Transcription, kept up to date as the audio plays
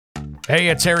Hey,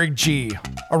 it's Eric G.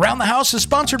 Around the House is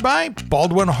sponsored by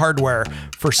Baldwin Hardware.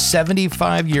 For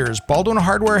 75 years, Baldwin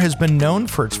Hardware has been known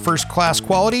for its first-class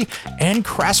quality and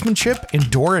craftsmanship in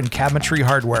door and cabinetry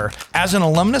hardware. As an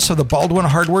alumnus of the Baldwin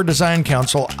Hardware Design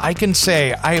Council, I can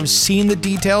say I have seen the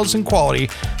details and quality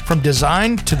from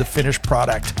design to the finished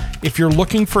product. If you're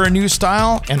looking for a new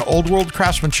style and old-world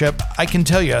craftsmanship, I can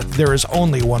tell you there is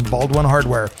only one Baldwin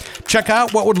Hardware. Check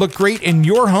out what would look great in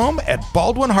your home at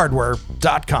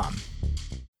baldwinhardware.com.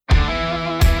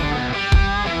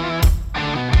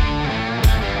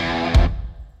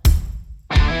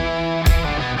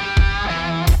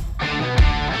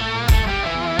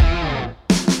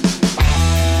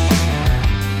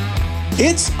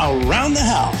 It's Around the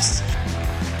House.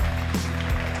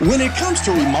 When it comes to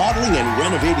remodeling and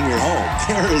renovating your home,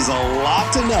 there is a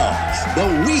lot to know, but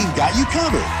we've got you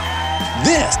covered.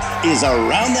 This is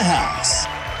Around the House.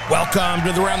 Welcome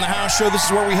to the Around the House show. This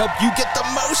is where we help you get the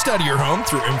most out of your home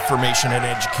through information and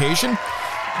education.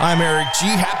 I'm Eric G.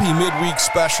 Happy midweek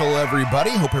special,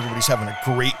 everybody. Hope everybody's having a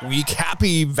great week.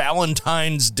 Happy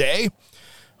Valentine's Day.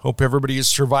 Hope everybody is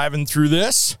surviving through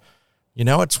this. You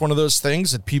know, it's one of those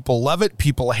things that people love it,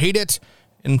 people hate it,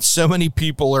 and so many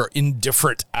people are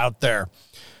indifferent out there.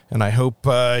 And I hope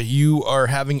you are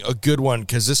having a good one,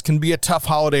 because this can be a tough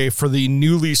holiday for the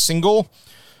newly single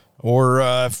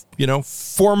or,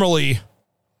 formerly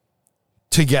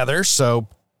together. So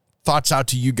thoughts out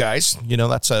to you guys. You know,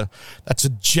 that's a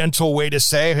gentle way to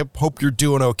say, I hope you're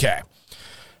doing okay.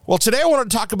 Well, today I wanted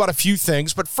to talk about a few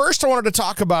things, but first I wanted to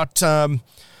talk about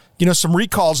some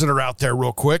recalls that are out there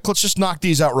real quick. Let's just knock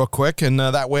these out real quick. And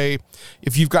that way,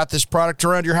 if you've got this product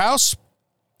around your house,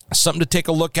 something to take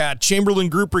a look at. Chamberlain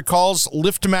Group recalls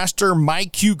LiftMaster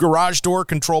MyQ garage door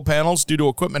control panels due to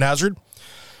equipment hazard.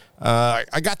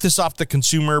 I got this off the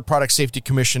Consumer Product Safety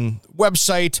Commission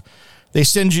website. They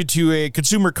send you to a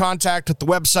consumer contact at the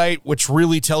website, which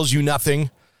really tells you nothing.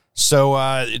 So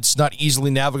it's not easily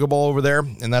navigable over there.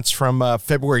 And that's from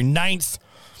February 9th.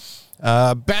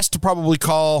 Best to probably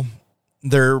call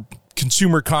their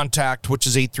consumer contact, which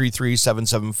is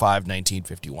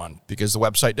 833-775-1951, because the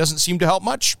website doesn't seem to help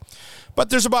much. But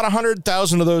there's about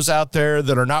 100,000 of those out there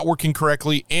that are not working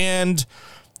correctly, and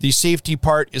the safety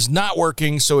part is not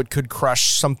working, so it could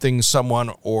crush something,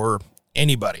 someone, or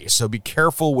anybody. So be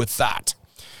careful with that.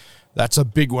 That's a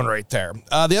big one right there.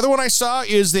 The other one I saw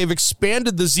is they've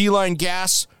expanded the Z-Line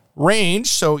gas range.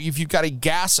 So if you've got a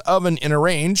gas oven in a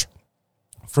range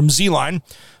from Z-Line,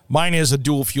 mine is a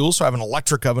dual fuel, so I have an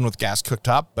electric oven with gas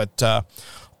cooktop, but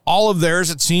all of theirs,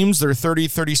 it seems, they're 30,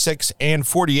 36, and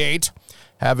 48,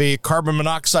 have a carbon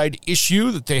monoxide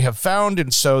issue that they have found,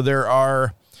 and so there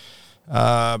are,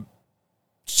 about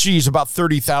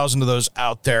 30,000 of those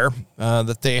out there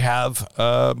that they have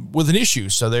with an issue,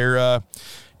 so they're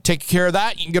taking care of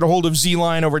that. You can get a hold of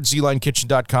Z-Line over at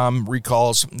zlinekitchen.com.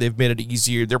 Recalls, they've made it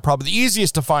easier. They're probably the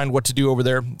easiest to find what to do over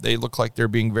there. They look like they're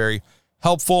being very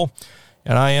helpful,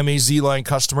 and I am a Z-Line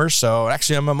customer, so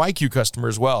actually I'm a MyQ customer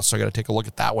as well, so I got to take a look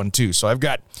at that one too. So I've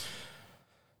got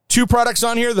two products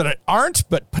on here that aren't,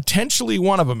 but potentially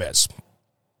one of them is.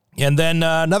 And then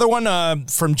another one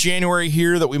from January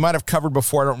here that we might have covered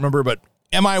before, I don't remember, but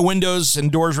MI Windows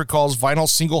and Doors recalls vinyl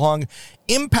single-hung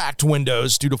impact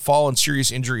windows due to fall and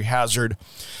serious injury hazard.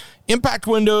 Impact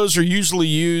windows are usually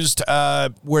used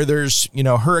where there's,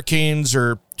 hurricanes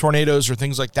or tornadoes or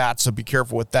things like that, so be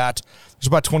careful with that. There's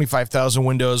about 25,000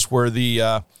 windows where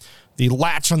the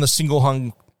latch on the single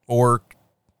hung or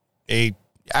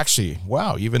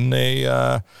even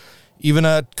a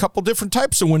couple different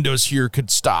types of windows here could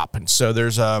stop. And so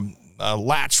there's a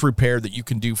latch repair that you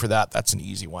can do for that. That's an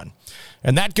easy one.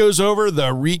 And that goes over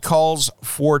the recalls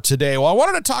for today. Well, I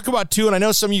wanted to talk about two, and I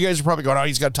know some of you guys are probably going,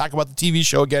 he's got to talk about the TV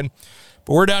show again.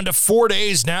 But we're down to 4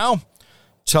 days now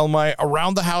till my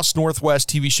Around the House Northwest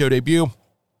TV show debut.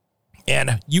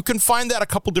 And you can find that a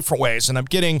couple different ways. And I'm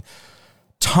getting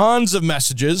tons of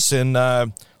messages, and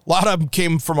a lot of them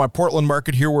came from my Portland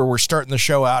market here where we're starting the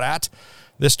show out at.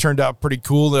 This turned out pretty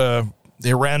cool.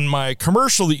 They ran my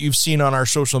commercial that you've seen on our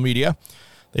social media.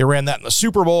 They ran that in the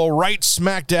Super Bowl right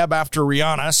smack dab after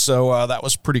Rihanna, so that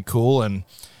was pretty cool, and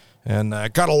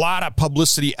got a lot of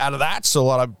publicity out of that, so a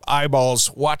lot of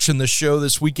eyeballs watching the show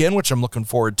this weekend, which I'm looking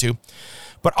forward to.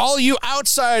 But all you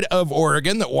outside of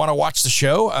Oregon that want to watch the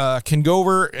show can go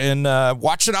over and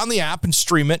watch it on the app and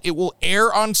stream it. It will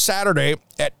air on Saturday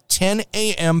at 10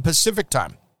 a.m. Pacific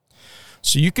time.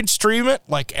 So you can stream it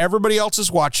like everybody else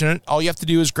is watching it. All you have to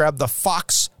do is grab the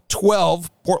Fox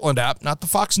 12 Portland app, not the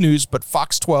Fox News, but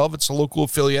Fox 12. It's a local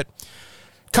affiliate.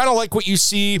 Kind of like what you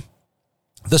see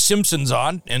The Simpsons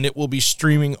on, and it will be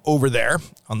streaming over there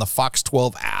on the Fox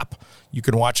 12 app. You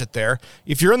can watch it there.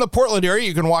 If you're in the Portland area,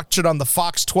 you can watch it on the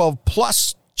Fox 12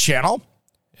 Plus channel.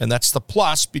 And that's the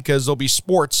plus because there'll be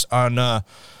sports on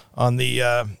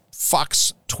the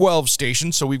Fox 12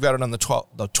 station. So we've got it on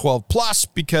the 12 Plus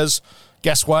because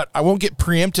guess what? I won't get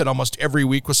preempted almost every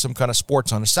week with some kind of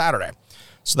sports on a Saturday.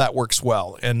 So that works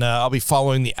well. And I'll be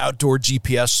following the Outdoor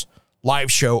GPS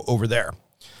live show over there.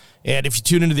 And if you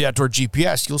tune into the Outdoor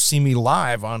GPS, you'll see me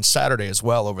live on Saturday as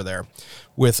well over there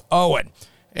with Owen.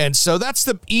 And so that's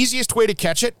the easiest way to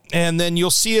catch it. And then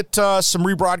you'll see it, some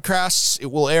rebroadcasts.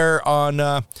 It will air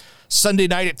on Sunday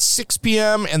night at 6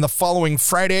 p.m. and the following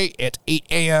Friday at 8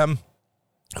 a.m.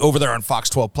 over there on Fox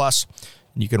 12 Plus.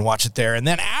 And you can watch it there. And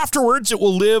then afterwards, it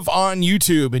will live on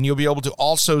YouTube. And you'll be able to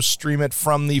also stream it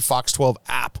from the Fox 12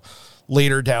 app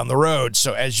later down the road.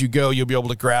 So as you go, you'll be able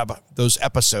to grab those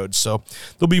episodes. So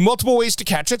there'll be multiple ways to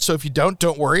catch it. So if you don't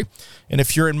worry. And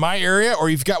if you're in my area or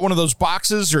you've got one of those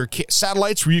boxes or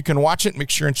satellites where you can watch it, make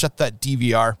sure and set that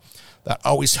DVR. That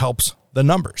always helps the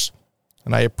numbers.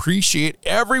 And I appreciate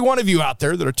every one of you out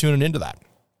there that are tuning into that.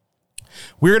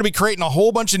 We're going to be creating a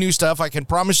whole bunch of new stuff. I can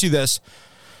promise you this.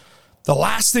 The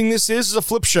last thing this is a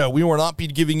flip show. We will not be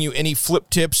giving you any flip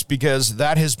tips because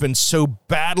that has been so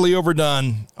badly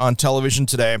overdone on television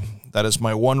today. That is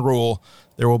my one rule.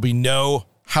 There will be no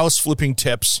house flipping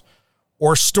tips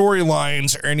or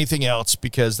storylines or anything else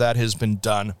because that has been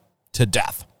done to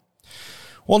death.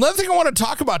 Well, another thing I want to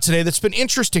talk about today that's been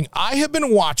interesting. I have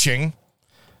been watching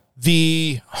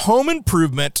the home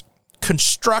improvement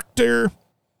construction,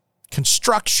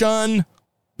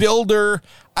 builder,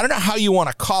 I don't know how you want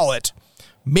to call it,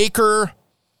 maker,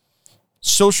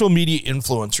 social media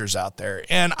influencers out there.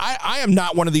 And I am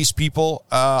not one of these people.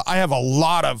 I have a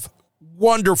lot of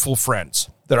wonderful friends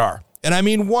that are, and I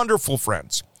mean wonderful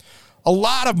friends. A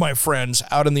lot of my friends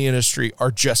out in the industry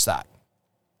are just that.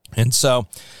 And so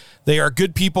they are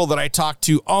good people that I talk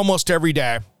to almost every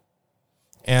day.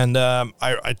 And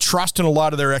I trust in a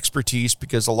lot of their expertise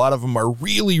because a lot of them are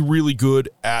really, really good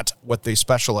at what they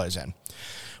specialize in.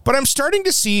 But I'm starting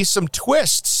to see some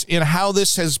twists in how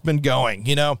this has been going.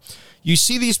 You know, you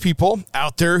see these people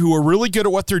out there who are really good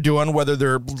at what they're doing, whether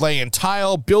they're laying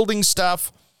tile, building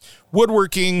stuff,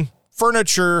 woodworking,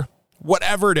 furniture,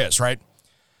 whatever it is, right?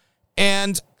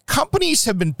 And companies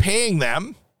have been paying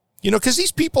them, you know, because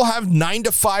these people have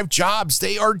 9-to-5 jobs.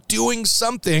 They are doing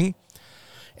something.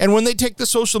 And when they take the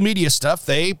social media stuff,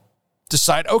 they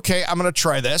decide, okay, I'm going to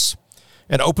try this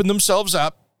and open themselves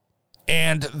up.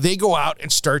 And they go out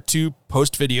and start to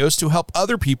post videos to help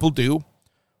other people do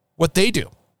what they do.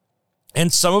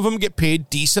 And some of them get paid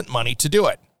decent money to do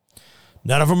it.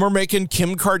 None of them are making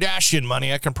Kim Kardashian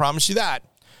money, I can promise you that.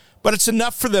 But it's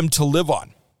enough for them to live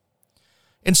on.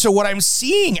 And so what I'm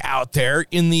seeing out there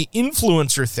in the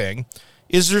influencer thing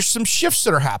is there's some shifts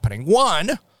that are happening.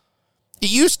 One,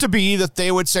 it used to be that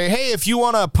they would say, hey, if you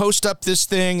want to post up this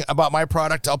thing about my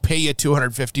product, I'll pay you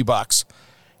 $250.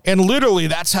 And literally,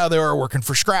 that's how they were working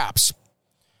for scraps.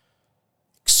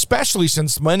 Especially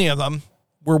since many of them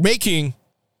were making,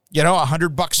 you know,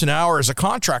 $100 an hour as a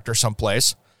contractor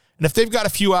someplace. And if they've got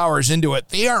a few hours into it,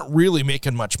 they aren't really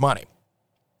making much money.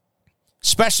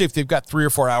 Especially if they've got 3 or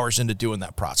 4 hours into doing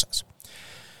that process.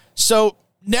 So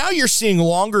now you're seeing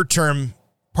longer term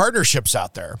partnerships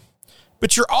out there.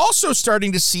 But you're also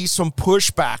starting to see some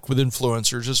pushback with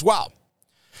influencers as well.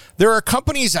 There are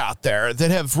companies out there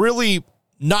that have really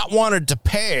not wanted to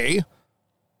pay,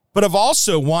 but have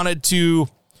also wanted to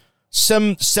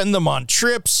send them on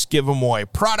trips, give them away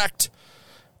product.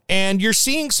 And you're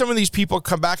seeing some of these people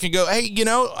come back and go, hey, you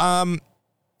know,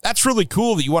 that's really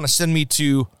cool that you want to send me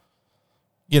to,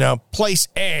 you know, place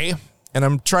A. And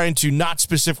I'm trying to not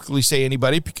specifically say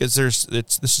anybody because this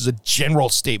is a general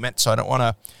statement. So I don't want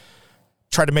to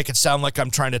try to make it sound like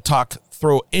I'm trying to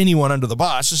throw anyone under the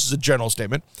bus. This is a general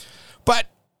statement. But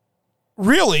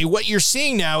really, what you're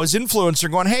seeing now is influencer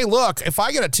going, hey, look, if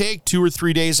I got to take 2 or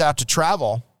 3 days out to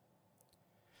travel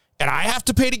and I have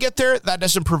to pay to get there, that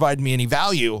doesn't provide me any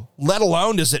value, let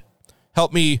alone does it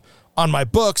help me on my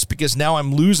books because now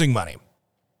I'm losing money.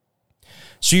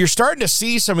 So you're starting to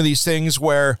see some of these things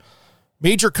where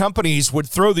major companies would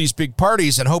throw these big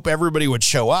parties and hope everybody would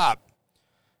show up.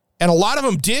 And a lot of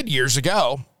them did years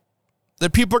ago.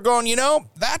 That people are going, you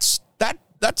know, that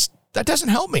doesn't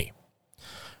help me.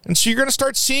 And so you're going to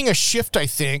start seeing a shift, I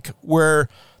think, where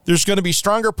there's going to be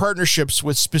stronger partnerships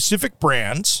with specific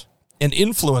brands and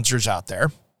influencers out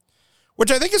there,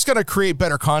 which I think is going to create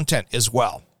better content as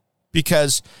well,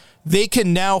 because they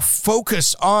can now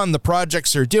focus on the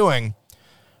projects they're doing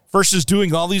versus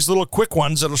doing all these little quick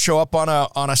ones that'll show up on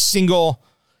a single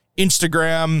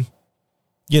Instagram,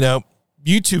 you know,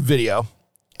 YouTube video.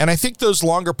 And I think those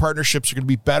longer partnerships are going to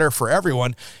be better for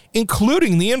everyone,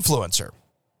 including the influencer.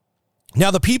 Now,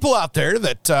 the people out there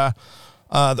that,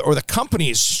 or the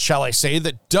companies, shall I say,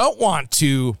 that don't want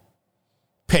to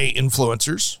pay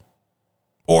influencers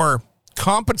or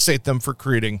compensate them for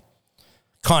creating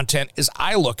content, as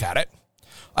I look at it,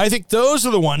 I think those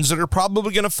are the ones that are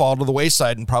probably going to fall to the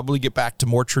wayside and probably get back to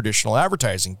more traditional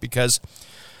advertising, because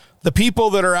the people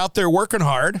that are out there working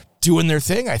hard, doing their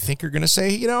thing, I think are going to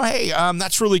say, hey,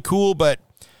 that's really cool, but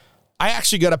I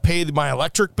actually got to pay my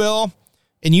electric bill,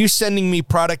 and you sending me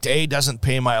product A doesn't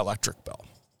pay my electric bill.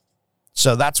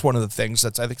 So that's one of the things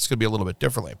I think it's going to be a little bit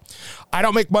differently. I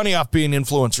don't make money off being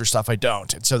influencer stuff. I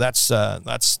don't. And so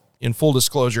that's in full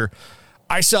disclosure.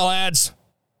 I sell ads.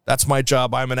 That's my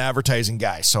job. I'm an advertising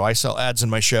guy. So I sell ads in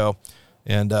my show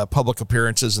and public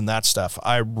appearances and that stuff.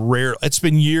 It's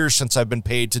been years since I've been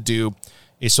paid to do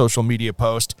a social media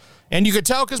post. And you could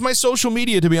tell because my social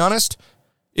media, to be honest,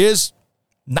 is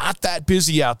not that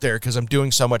busy out there because I'm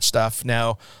doing so much stuff.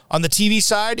 Now, on the TV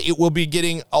side, it will be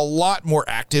getting a lot more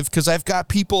active because I've got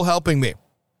people helping me.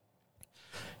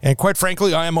 And quite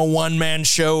frankly, I am a one-man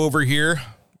show over here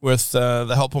with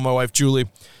the help of my wife, Julie.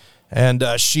 And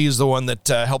she's the one that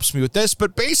helps me with this.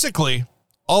 But basically,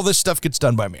 all this stuff gets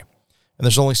done by me. And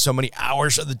there's only so many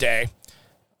hours of the day.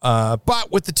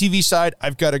 But with the TV side,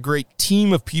 I've got a great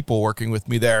team of people working with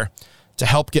me there to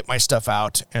help get my stuff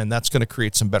out. And that's going to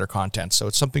create some better content. So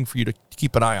it's something for you to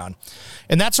keep an eye on.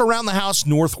 And that's Around the House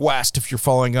Northwest if you're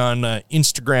following on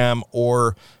Instagram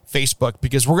or Facebook,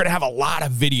 because we're going to have a lot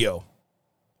of video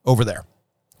over there.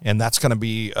 And that's going to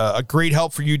be a great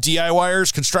help for you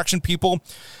DIYers, construction people.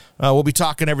 We'll be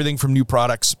talking everything from new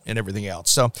products and everything else.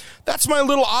 So that's my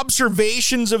little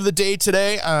observations of the day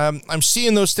today. I'm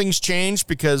seeing those things change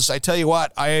because I tell you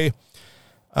what, I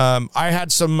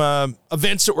had some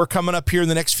events that were coming up here in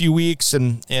the next few weeks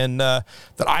and that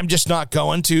I'm just not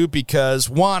going to because,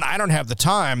 one, I don't have the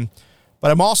time, but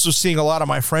I'm also seeing a lot of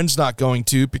my friends not going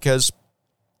to because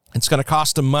it's going to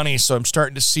cost them money. So I'm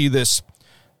starting to see this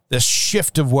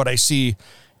shift of what I see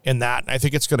in that. I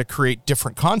think it's going to create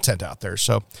different content out there.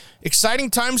 So exciting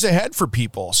times ahead for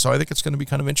people. So I think it's going to be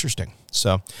kind of interesting.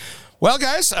 So, well,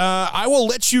 guys, I will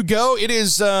let you go. It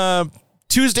is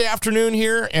Tuesday afternoon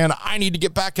here, and I need to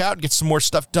get back out and get some more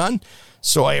stuff done.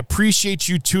 So I appreciate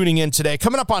you tuning in today.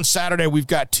 Coming up on Saturday, we've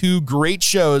got two great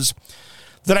shows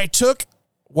that I took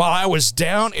while I was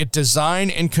down at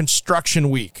Design and Construction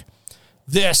Week.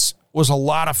 This was a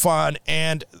lot of fun.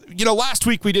 And, last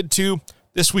week we did 2.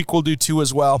 This week we'll do 2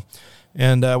 as well.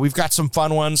 And we've got some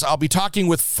fun ones. I'll be talking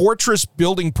with Fortress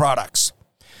Building Products.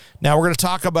 Now we're going to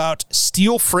talk about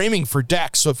steel framing for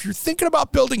decks. So if you're thinking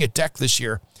about building a deck this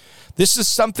year, this is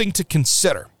something to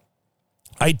consider.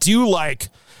 I do like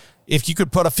if you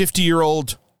could put a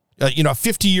 50-year-old,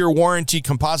 50-year warranty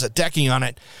composite decking on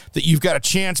it, that you've got a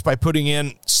chance by putting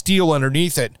in steel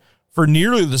underneath it for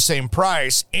nearly the same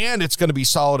price, and it's going to be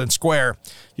solid and square.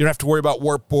 You don't have to worry about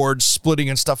warp boards, splitting,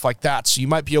 and stuff like that. So you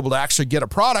might be able to actually get a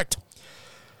product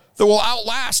that will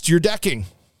outlast your decking.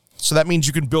 So that means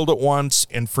you can build it once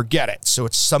and forget it. So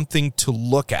it's something to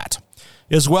look at,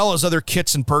 as well as other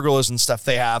kits and pergolas and stuff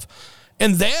they have.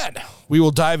 And then we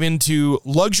will dive into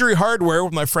luxury hardware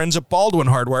with my friends at Baldwin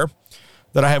Hardware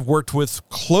that I have worked with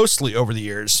closely over the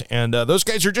years. And those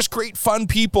guys are just great, fun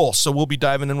people. So we'll be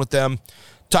diving in with them,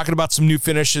 talking about some new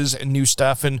finishes and new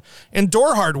stuff and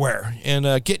door hardware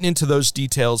and getting into those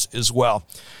details as well.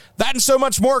 That and so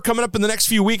much more coming up in the next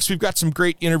few weeks. We've got some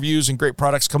great interviews and great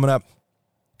products coming up.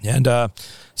 And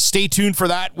stay tuned for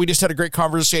that. We just had a great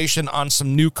conversation on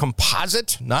some new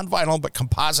composite, not vinyl, but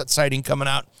composite siding coming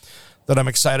out that I'm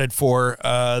excited for.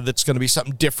 That's going to be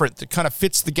something different that kind of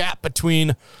fits the gap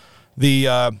between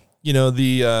the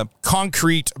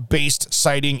concrete-based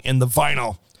siding and the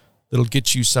vinyl. That'll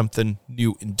get you something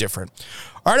new and different.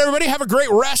 All right, everybody, have a great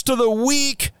rest of the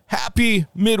week. Happy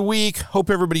midweek. Hope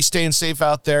everybody's staying safe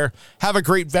out there. Have a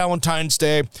great Valentine's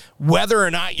Day. Whether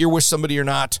or not you're with somebody or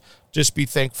not, just be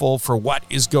thankful for what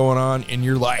is going on in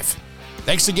your life.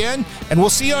 Thanks again, and we'll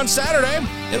see you on Saturday.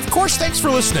 And, of course, thanks for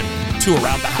listening to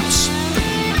Around the House.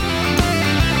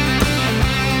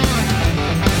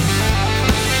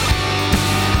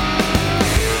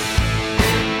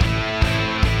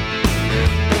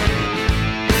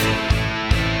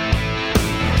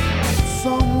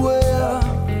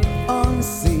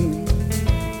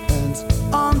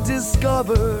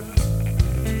 Discovered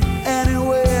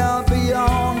anywhere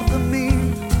beyond the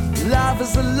mean. Life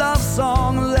is a love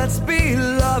song, let's be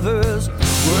lovers.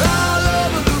 We're all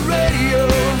over the radio.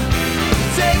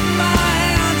 Take my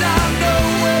hand, I know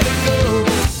where to go.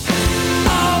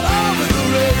 All over the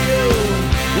radio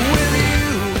with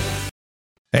you.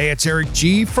 it's Eric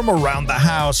G. from Around the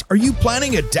House. Are you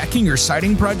planning a decking or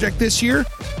siding project this year?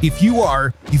 If you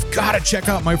are, you've got to check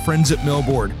out my friends at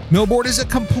Millboard. Millboard is a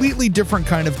completely different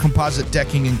kind of composite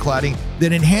decking and cladding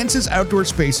that enhances outdoor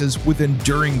spaces with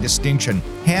enduring distinction.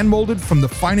 Hand-molded from the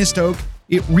finest oak,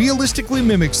 it realistically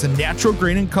mimics the natural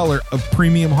grain and color of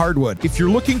premium hardwood. If you're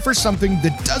looking for something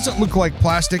that doesn't look like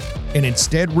plastic and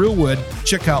instead real wood,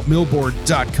 check out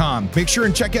millboard.com. Make sure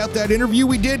and check out that interview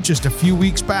we did just a few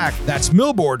weeks back. That's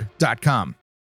millboard.com.